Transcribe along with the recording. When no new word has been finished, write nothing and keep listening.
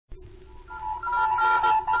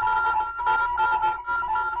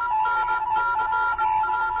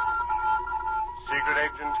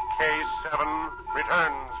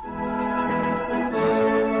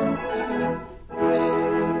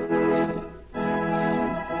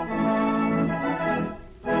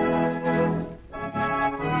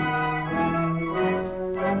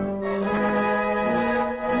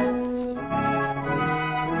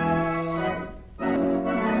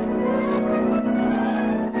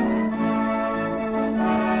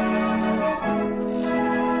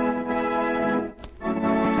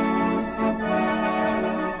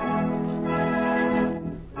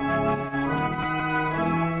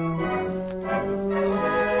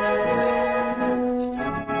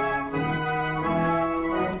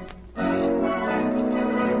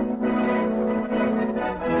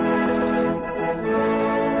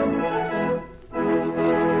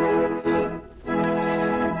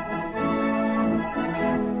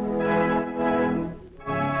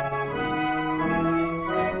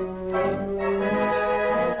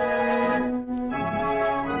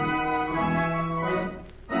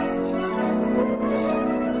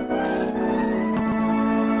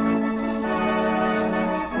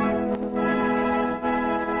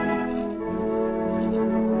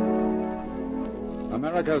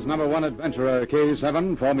America's #1 adventurer,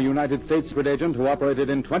 K-7, former United States secret agent who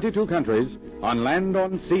operated in 22 countries, on land,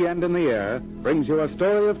 on sea, and in the air, brings you a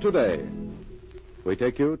story of today. We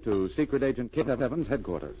take you to Secret Agent K-7's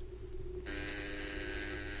headquarters.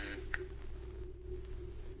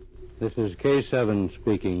 This is K-7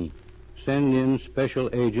 speaking. Send in Special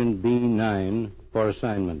Agent B9 for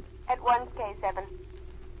assignment. At once, K-7.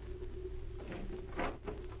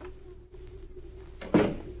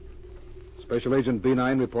 Special Agent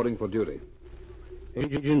B9 reporting for duty.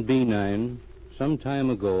 Agent B9, some time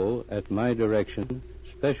ago, at my direction,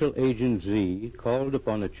 Special Agent Z called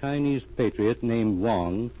upon a Chinese patriot named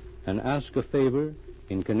Wang and asked a favor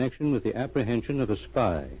in connection with the apprehension of a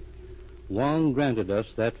spy. Wang granted us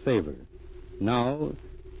that favor. Now,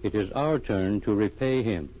 it is our turn to repay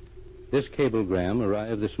him. This cablegram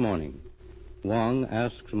arrived this morning. Wang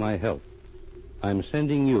asks my help. I'm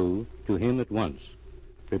sending you to him at once.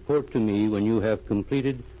 Report to me when you have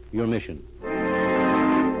completed your mission.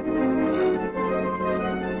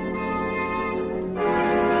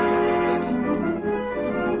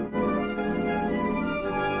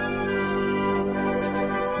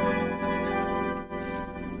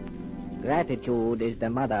 Gratitude is the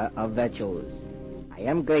mother of virtues. I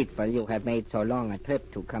am grateful you have made so long a trip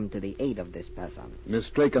to come to the aid of this person. Miss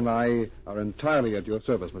Drake and I are entirely at your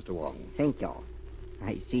service, Mr. Wong. Thank you.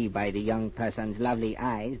 I see by the young person's lovely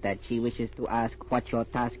eyes that she wishes to ask what your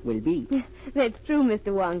task will be. That's true,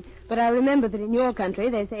 Mr. Wong. But I remember that in your country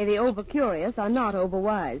they say the over-curious are not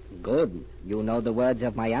over-wise. Good. You know the words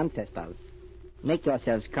of my ancestors. Make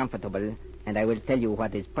yourselves comfortable, and I will tell you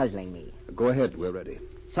what is puzzling me. Go ahead. We're ready.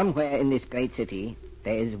 Somewhere in this great city,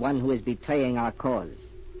 there is one who is betraying our cause.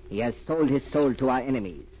 He has sold his soul to our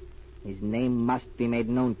enemies. His name must be made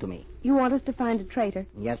known to me. You want us to find a traitor?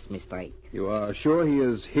 Yes, Miss Drake. You are sure he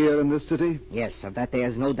is here in this city? Yes, of that there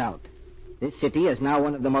is no doubt. This city is now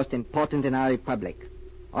one of the most important in our republic.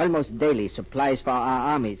 Almost daily, supplies for our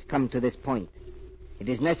armies come to this point. It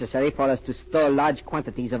is necessary for us to store large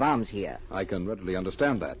quantities of arms here. I can readily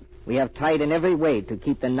understand that. We have tried in every way to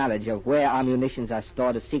keep the knowledge of where our munitions are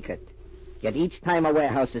stored a secret. Yet each time a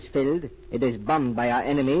warehouse is filled, it is bombed by our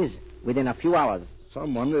enemies within a few hours.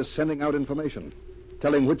 Someone is sending out information,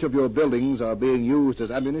 telling which of your buildings are being used as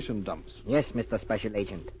ammunition dumps. Yes, Mr. Special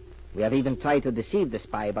Agent. We have even tried to deceive the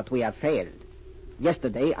spy, but we have failed.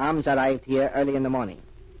 Yesterday, arms arrived here early in the morning.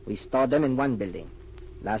 We stored them in one building.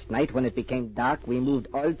 Last night, when it became dark, we moved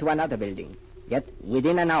all to another building. Yet,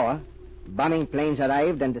 within an hour, bombing planes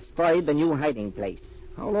arrived and destroyed the new hiding place.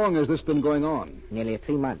 How long has this been going on? Nearly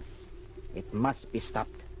 3 months. It must be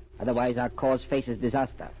stopped. Otherwise, our cause faces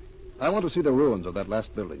disaster. I want to see the ruins of that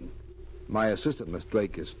last building. My assistant, Miss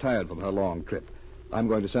Drake, is tired from her long trip. I'm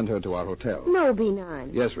going to send her to our hotel. No,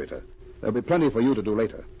 B9. Yes, Rita. There'll be plenty for you to do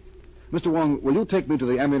later. Mr. Wong, will you take me to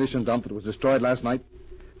the ammunition dump that was destroyed last night?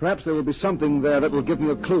 Perhaps there will be something there that will give me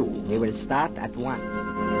a clue. We will start at once.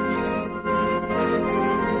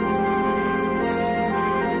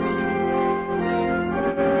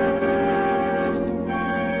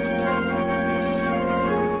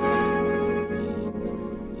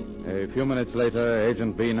 A few minutes later,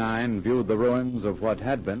 Agent B9 viewed the ruins of what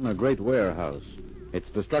had been a great warehouse. Its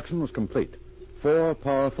destruction was complete. 4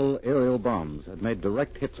 powerful aerial bombs had made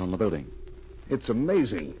direct hits on the building. It's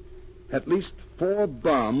amazing. At least 4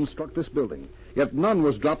 bombs struck this building, yet none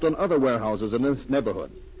was dropped on other warehouses in this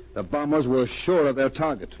neighborhood. The bombers were sure of their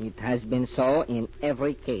target. It has been so in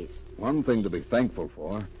every case. One thing to be thankful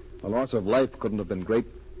for. The loss of life couldn't have been great.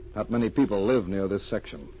 Not many people live near this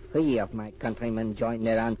section. 3 of my countrymen joined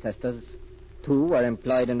their ancestors. 2 were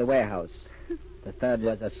employed in the warehouse. The 3rd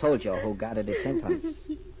was a soldier who guarded its entrance.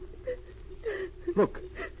 Look,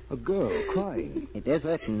 a girl crying. It is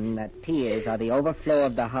written that tears are the overflow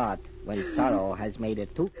of the heart when sorrow has made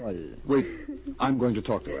it too full. Wait, I'm going to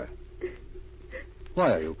talk to her.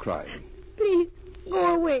 Why are you crying? Please,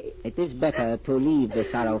 go away. It is better to leave the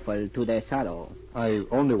sorrowful to their sorrow. I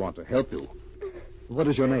only want to help you. What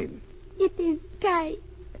is your name? It is Kai.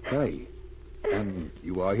 Kay. And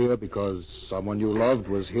you are here because someone you loved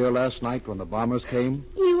was here last night when the bombers came?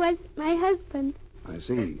 He was my husband. I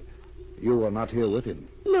see. You were not here with him.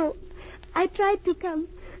 No, I tried to come.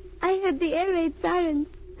 I heard the air raid sirens.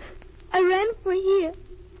 I ran for here.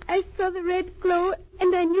 I saw the red glow,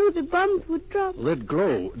 and I knew the bombs would drop. Red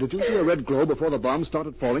glow? Did you see a red glow before the bombs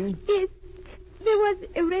started falling? Yes, there was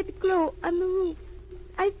a red glow on the roof.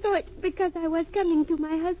 I saw it because I was coming to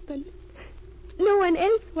my husband. No one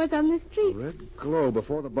else was on the street. Red glow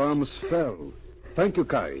before the bombs fell. Thank you,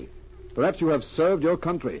 Kai. Perhaps you have served your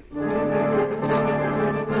country.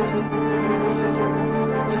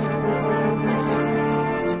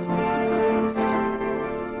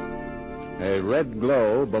 A red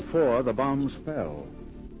glow before the bombs fell.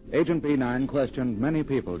 Agent B9 questioned many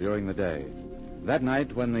people during the day. That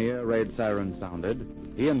night, when the air raid siren sounded,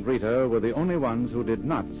 he and Rita were the only ones who did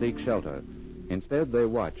not seek shelter. Instead, they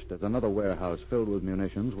watched as another warehouse filled with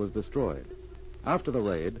munitions was destroyed. After the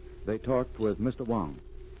raid, they talked with Mr. Wong.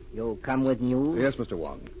 You come with news? Yes, Mr.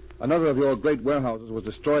 Wong. Another of your great warehouses was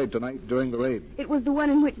destroyed tonight during the raid. It was the one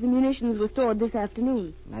in which the munitions were stored this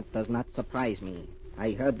afternoon. That does not surprise me.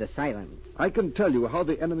 I heard the sirens. I can tell you how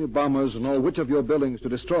the enemy bombers know which of your buildings to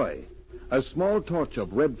destroy. A small torch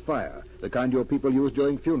of red fire, the kind your people use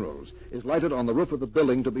during funerals, is lighted on the roof of the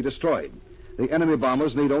building to be destroyed. The enemy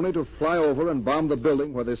bombers need only to fly over and bomb the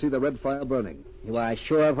building where they see the red fire burning. You are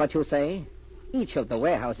sure of what you say? Each of the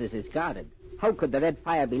warehouses is guarded. How could the red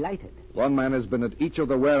fire be lighted? One man has been at each of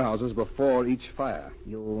the warehouses before each fire.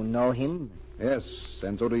 You know him? Yes,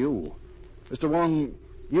 and so do you. Mr. Wong,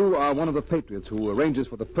 you are one of the patriots who arranges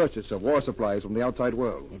for the purchase of war supplies from the outside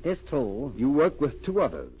world. It is true. You work with two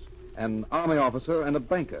others, an army officer and a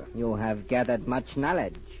banker. You have gathered much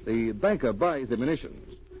knowledge. The banker buys the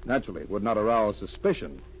munitions. Naturally, it would not arouse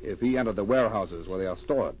suspicion if he entered the warehouses where they are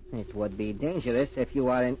stored. It would be dangerous if you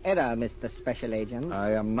are in error, Mr. Special Agent.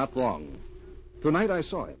 I am not wrong. Tonight I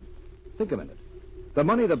saw him. Think a minute. The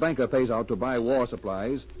money the banker pays out to buy war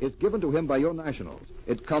supplies is given to him by your nationals.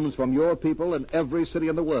 It comes from your people in every city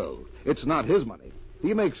in the world. It's not his money.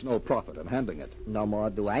 He makes no profit in handling it. No more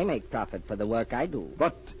do I make profit for the work I do.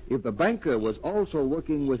 But if the banker was also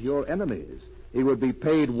working with your enemies, he would be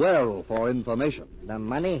paid well for information. The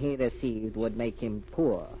money he received would make him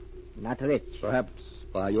poor, not rich. Perhaps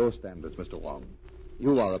by your standards, Mr. Wong.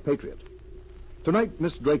 You are a patriot. Tonight,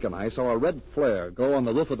 Miss Drake and I saw a red flare go on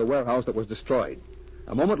the roof of the warehouse that was destroyed.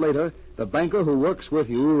 A moment later, the banker who works with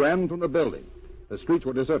you ran from the building. The streets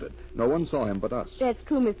were deserted. No one saw him but us. That's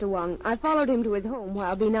true, Mr. Wong. I followed him to his home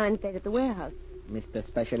while B9 stayed at the warehouse. Mr.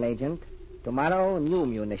 Special Agent, tomorrow new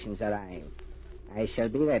munitions arrive. I shall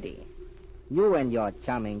be ready. You and your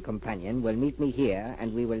charming companion will meet me here,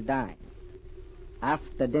 and we will dine.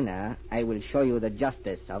 After dinner, I will show you the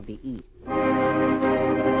justice of the East.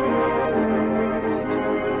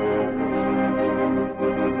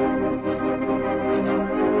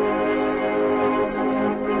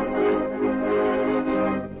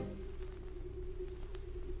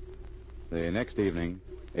 The next evening,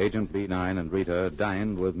 Agent B9 and Rita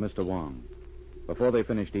dined with Mr. Wong. Before they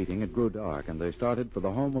finished eating, it grew dark, and they started for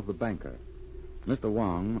the home of the banker. Mr.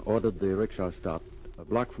 Wong ordered the rickshaw stopped a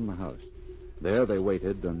block from the house. There they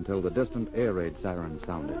waited until the distant air raid siren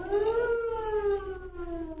sounded.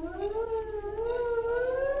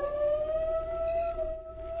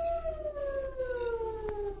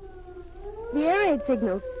 The air raid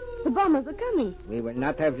signals. The bombers are coming. We will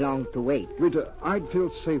not have long to wait. Rita, I'd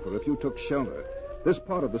feel safer if you took shelter. This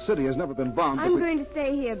part of the city has never been bombed. I'm going to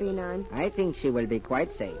stay here, B9. I think she will be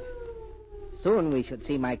quite safe. Soon we should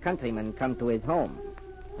see my countryman come to his home.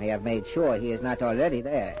 I have made sure he is not already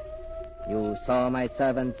there. You saw my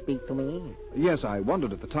servant speak to me? Yes, I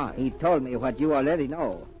wondered at the time. He told me what you already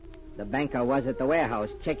know. The banker was at the warehouse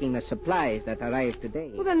checking the supplies that arrived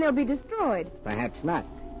today. Well, then they'll be destroyed. Perhaps not.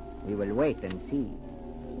 We will wait and see.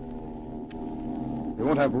 We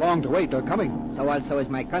won't have long to wait. They're coming. So also is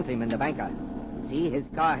my countryman, the banker. See, his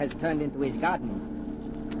car has turned into his garden.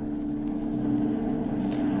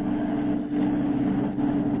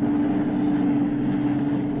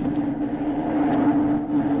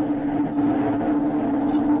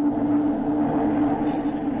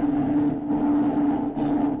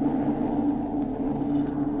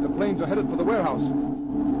 The planes are headed for the warehouse.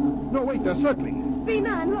 No, wait, they're circling.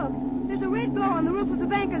 B9, look. There's a red glow on the roof of the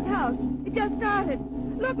banker's house. It just started.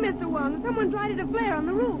 Look, Mr. Wong, someone's lighted a flare on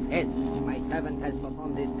the roof. Yes, my servant has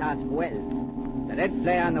performed his task well. The red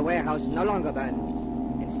flare on the warehouse no longer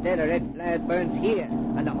burns. Instead, a red flare burns here,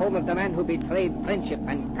 at the home of the man who betrayed friendship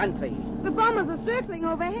and country. The bombers are circling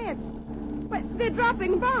overhead. But they're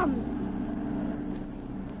dropping bombs.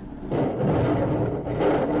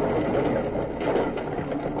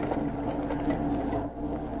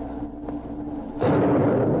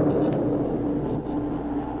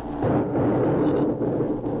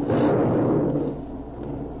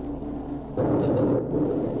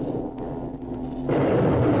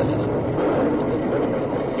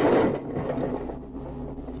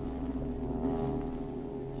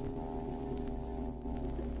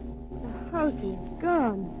 The house is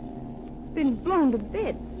gone. It's been blown to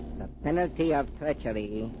bits. The penalty of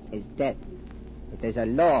treachery is death. It is a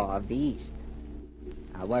law of the East.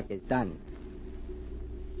 Our work is done.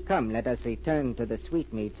 Come, let us return to the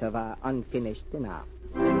sweetmeats of our unfinished dinner.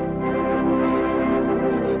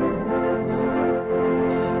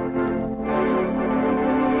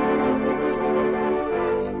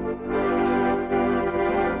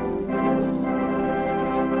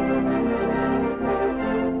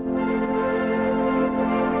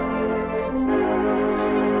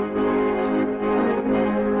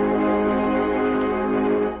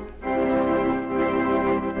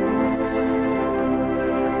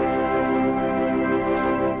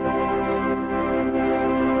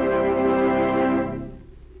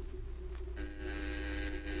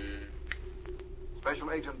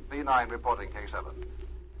 B9 reporting K-7.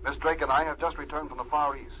 Miss Drake and I have just returned from the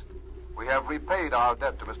Far East. We have repaid our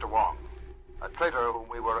debt to Mr. Wong. A traitor whom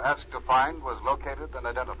we were asked to find was located and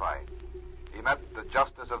identified. He met the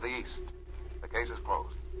justice of the East. The case is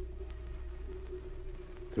closed.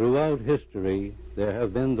 Throughout history, there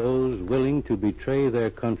have been those willing to betray their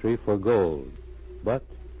country for gold. But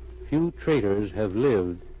few traitors have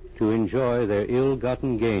lived to enjoy their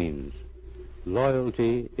ill-gotten gains.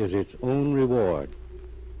 Loyalty is its own reward.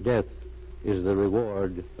 Death is the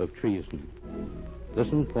reward of treason.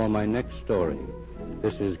 Listen for my next story.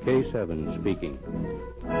 This is K-7 speaking.